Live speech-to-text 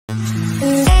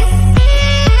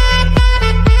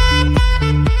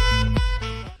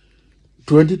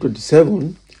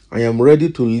2027, I am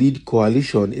ready to lead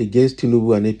coalition against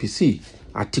Tinubu and APC.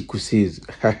 Atiku says,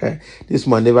 this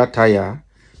man never tire.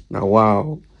 Now,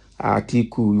 wow.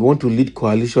 Atiku, you want to lead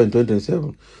coalition in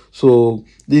 2027. So,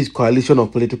 this coalition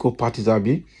of political parties,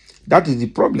 Abi, that is the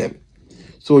problem.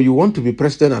 So, you want to be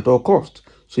president at all costs.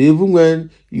 So, even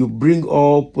when you bring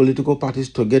all political parties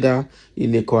together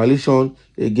in a coalition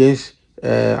against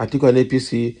Atiku and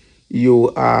APC,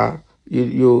 you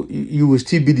will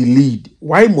still be the lead.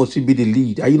 Why must you be the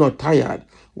lead? Are you not tired?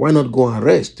 Why not go and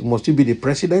rest? Must you be the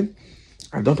president?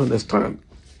 I don't understand.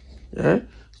 Yeah?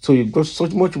 So you've got so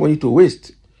much money to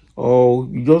waste. Or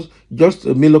you just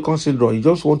a Millicon syndrome. You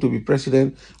just want to be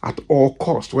president at all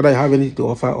costs, whether you have anything to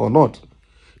offer or not.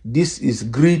 This is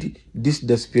greed. This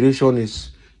desperation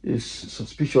is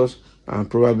suspicious and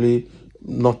probably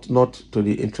not to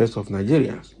the interest of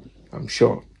Nigerians, I'm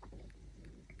sure.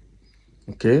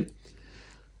 Okay.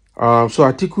 So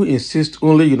Atiku insists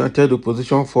only united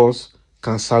opposition force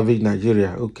can salvage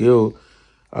Nigeria. Okay.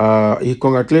 He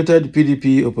congratulated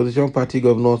PDP opposition party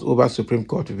governors over Supreme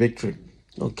Court victory.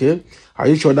 Okay. Are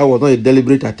you sure that was not a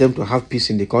deliberate attempt to have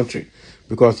peace in the country?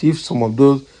 Because if some of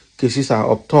those cases are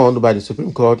upturned by the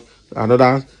Supreme Court,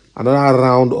 another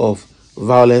round of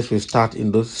violence will start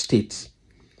in those states.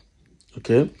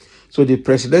 Okay. So the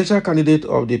presidential candidate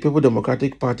of the People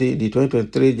Democratic Party in the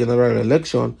 2023 general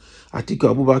election,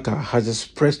 Atiku Abubakar, has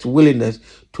expressed willingness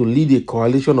to lead a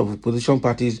coalition of opposition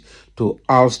parties to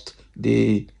oust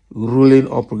the ruling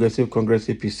All Progressive Congress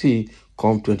APC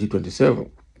come 2027.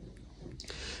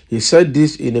 He said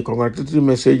this in a congratulatory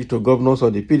message to governors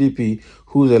of the PDP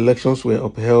whose elections were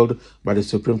upheld by the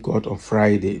Supreme Court on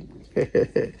Friday.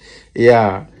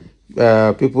 Yeah,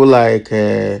 people like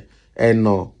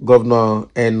Governor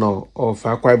Eno of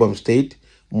Akwa Ibom State,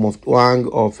 Muftwang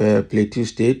of Plateau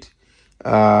State,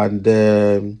 and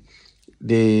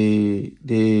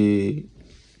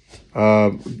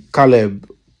Caleb,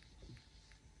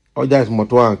 that's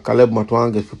Motwang. Caleb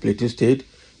Motwang is for Plateau State,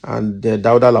 and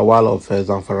Dauda Lawal of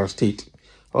Zamfara State.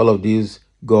 All of these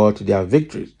got their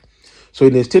victories. So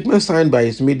in a statement signed by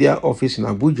his media office in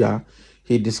Abuja,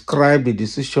 he described the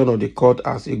decision of the court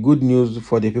as a good news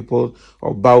for the people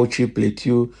of Bauchi,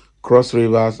 Plateau, Cross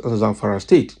Rivers, and Zamfara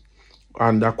State,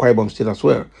 and Akwa Ibom State as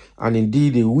well, and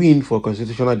indeed a win for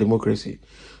constitutional democracy.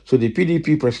 So the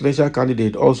PDP presidential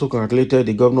candidate also congratulated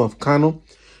the governor of Kano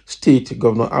State,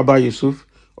 Governor Abba Yusuf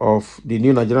of the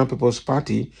New Nigerian People's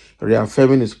Party,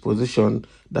 reaffirming his position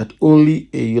that only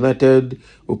a united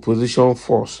opposition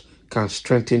force can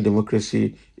strengthen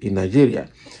democracy in Nigeria.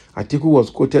 Atiku was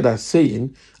quoted as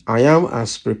saying, "I am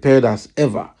as prepared as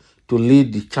ever to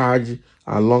lead the charge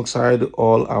alongside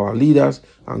all our leaders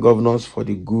and governors for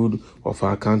the good of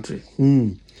our country."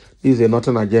 This is a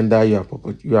northern agenda you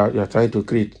are trying to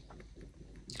create.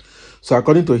 So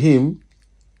according to him,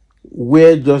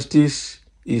 where justice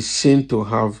is seen to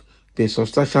have been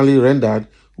substantially rendered,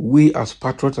 we as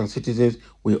patriots and citizens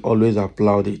will always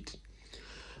applaud it.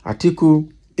 Atiku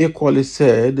equally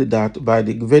said that by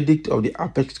the verdict of the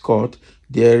Apex Court,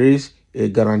 there is a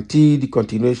guaranteed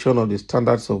continuation of the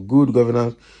standards of good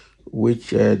governance which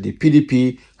the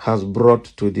PDP has brought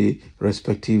to the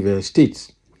respective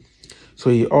states. So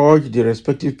he urged the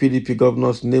respective PDP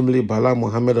governors, namely Bala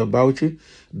Mohammed of Bauchi,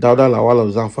 Dauda Lawal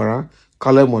of Zamfara,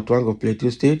 Caleb Motwang of Plateau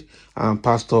State, and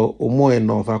Pastor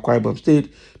Omoeno of Akwa Ibom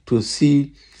State, to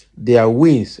see their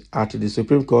wins at the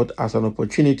Supreme Court as an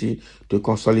opportunity to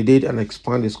consolidate and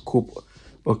expand the scope,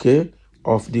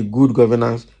 of the good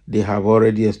governance they have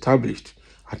already established.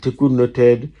 Atiku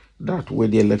noted that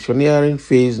with the electioneering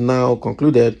phase now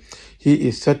concluded, he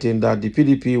is certain that the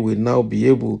PDP will now be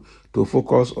able to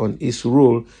focus on its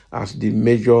role as the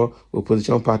major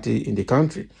opposition party in the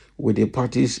country, with the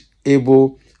party's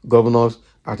able governors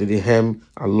at the helm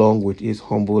along with his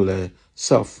humble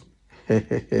self.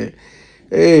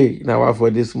 Hey, now for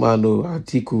this man,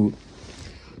 Atiku.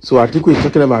 So Atiku is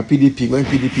talking about PDP when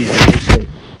PDP is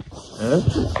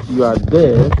you are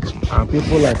there, and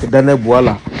people like Daniel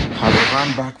Bwala have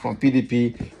run back from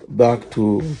PDP back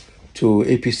to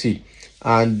APC,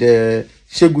 and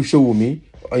Shegu Showumi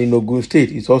in Ogun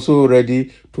State is also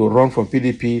ready to run from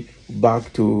PDP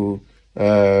back to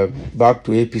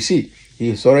APC. He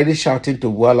is already shouting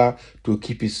to Bwala to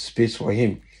keep his space for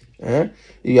him.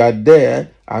 You are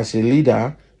there as a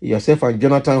leader. Yourself and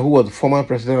Jonathan, who was the former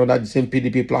president of that same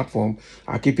PDP platform,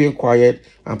 are keeping quiet,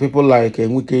 and people like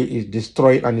Nwike is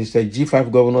destroying, and it's a G5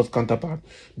 governor's counterpart,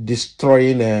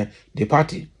 destroying the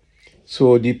party.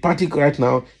 So the party right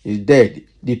now is dead.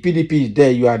 The PDP is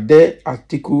there. You are there,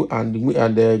 Atiku and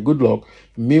Goodluck.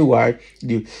 Meanwhile,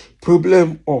 the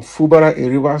problem of Fubara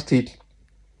in Rivers State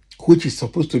which is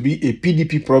supposed to be a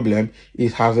PDP problem,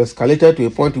 it has escalated to a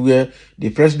point where the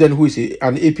president, who is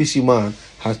an APC man,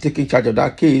 has taken charge of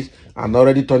that case and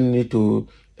already turning it to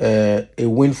a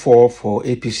windfall for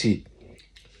APC.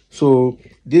 So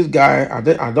this guy,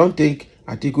 I don't think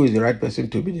Atiku is the right person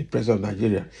to be the president of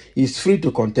Nigeria. He's free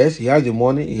to contest. He has the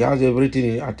money. He has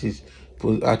everything at his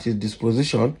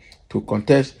disposition to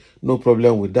contest. No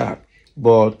problem with that.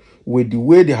 But with the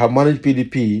way they have managed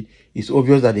PDP, it's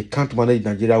obvious that they can't manage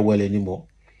Nigeria well anymore.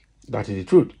 That is the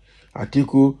truth.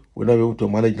 Atiku will not be able to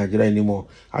manage Nigeria anymore.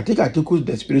 I think Atiku's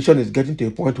desperation is getting to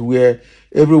a point where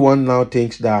everyone now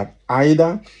thinks that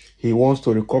either he wants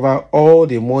to recover all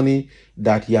the money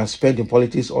that he has spent in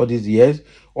politics all these years,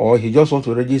 or he just wants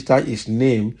to register his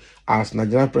name as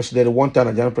Nigerian president, one-time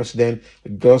Nigerian president,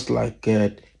 just like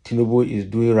Tinubu is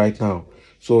doing right now.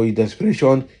 So his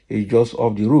desperation is just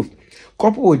off the roof.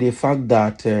 Coupled with the fact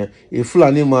that a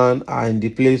Fulani man in the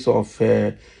place of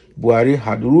Buhari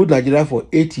had ruled Nigeria for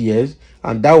 8 years,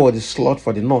 and that was the slot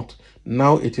for the north.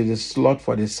 Now it is a slot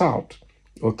for the south.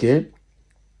 Okay?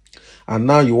 And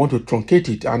now you want to truncate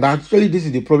it. And actually, this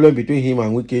is the problem between him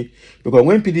and Wike. Because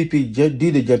when PDP did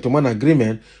the gentleman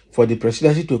agreement for the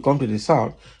presidency to come to the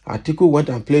south, Atiku went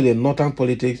and played the northern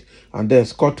politics and then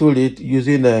scuttled it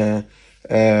using the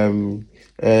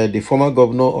former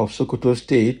governor of Sokoto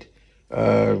State.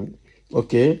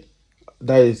 Okay,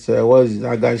 that is, what is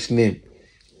that guy's name?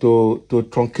 To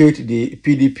truncate the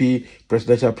PDP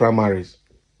presidential primaries.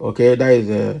 Okay, that is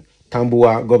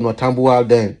Governor Tambuwal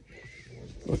then.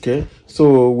 Okay,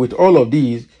 so with all of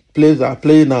these plays are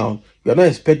playing out, we are not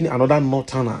expecting another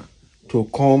northerner to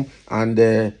come and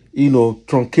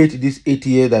truncate this 8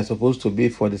 years that's supposed to be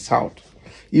for the south.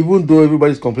 Even though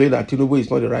everybody's complaining that Tinubu is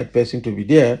not the right person to be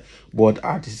there, but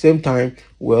at the same time,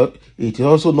 well, it will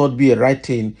also not be a right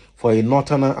thing for a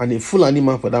northerner and a Fulani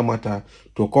man for that matter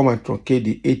to come and truncate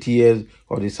the 8 years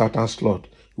of the southern slot.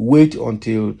 Wait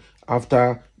until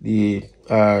after the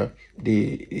 8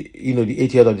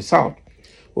 years of the south.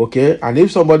 Okay, and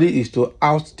if somebody is to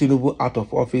oust Tinubu out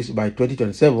of office by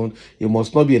 2027, it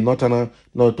must not be a northerner,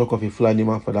 not talk of a Fulani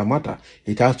man for that matter.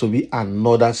 It has to be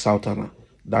another southerner.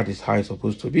 That is how it's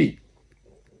supposed to be.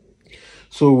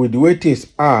 So with the way things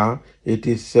are, it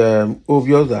is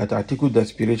obvious that Atiku's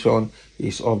desperation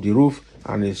is off the roof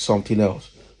and is something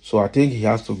else. So I think he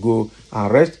has to go and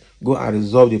rest, go and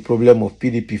resolve the problem of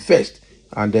PDP first,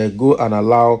 and then go and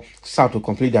allow South to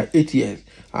complete their 8 years.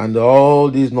 And all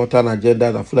these northern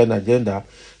agendas and Fulani agenda,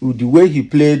 with the way he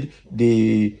played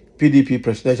the PDP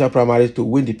presidential primaries to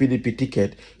win the PDP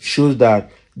ticket, shows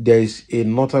that there is a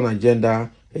northern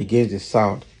agenda against the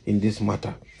South in this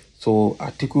matter. So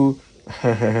Atiku,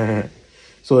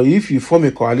 so if you form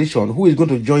a coalition, who is going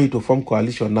to join you to form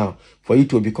coalition now for you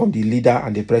to become the leader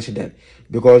and the president?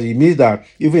 Because it means that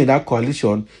even in that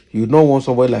coalition, you don't want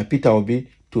somebody like Peter Obi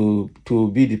to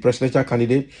be the presidential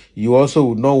candidate. You also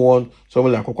would not want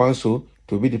someone like Okwanso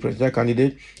to be the presidential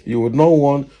candidate. You would not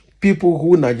want people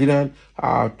who Nigerians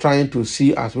are trying to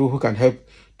see as people who can help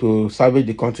to salvage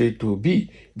the country to be,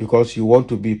 because you want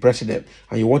to be president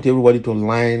and you want everybody to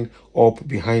line up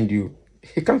behind you.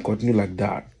 He can't continue like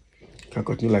that. Can't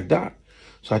continue like that.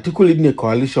 So Atiku leading a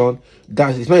coalition,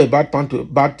 it's not a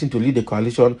bad thing to lead a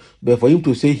coalition, but for him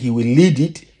to say he will lead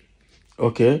it,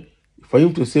 okay, for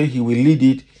him to say he will lead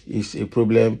it is a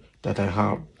problem that I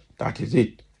have. That is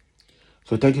it.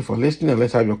 So thank you for listening, and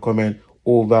let's have your comment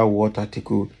over what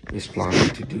Atiku is planning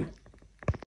to do.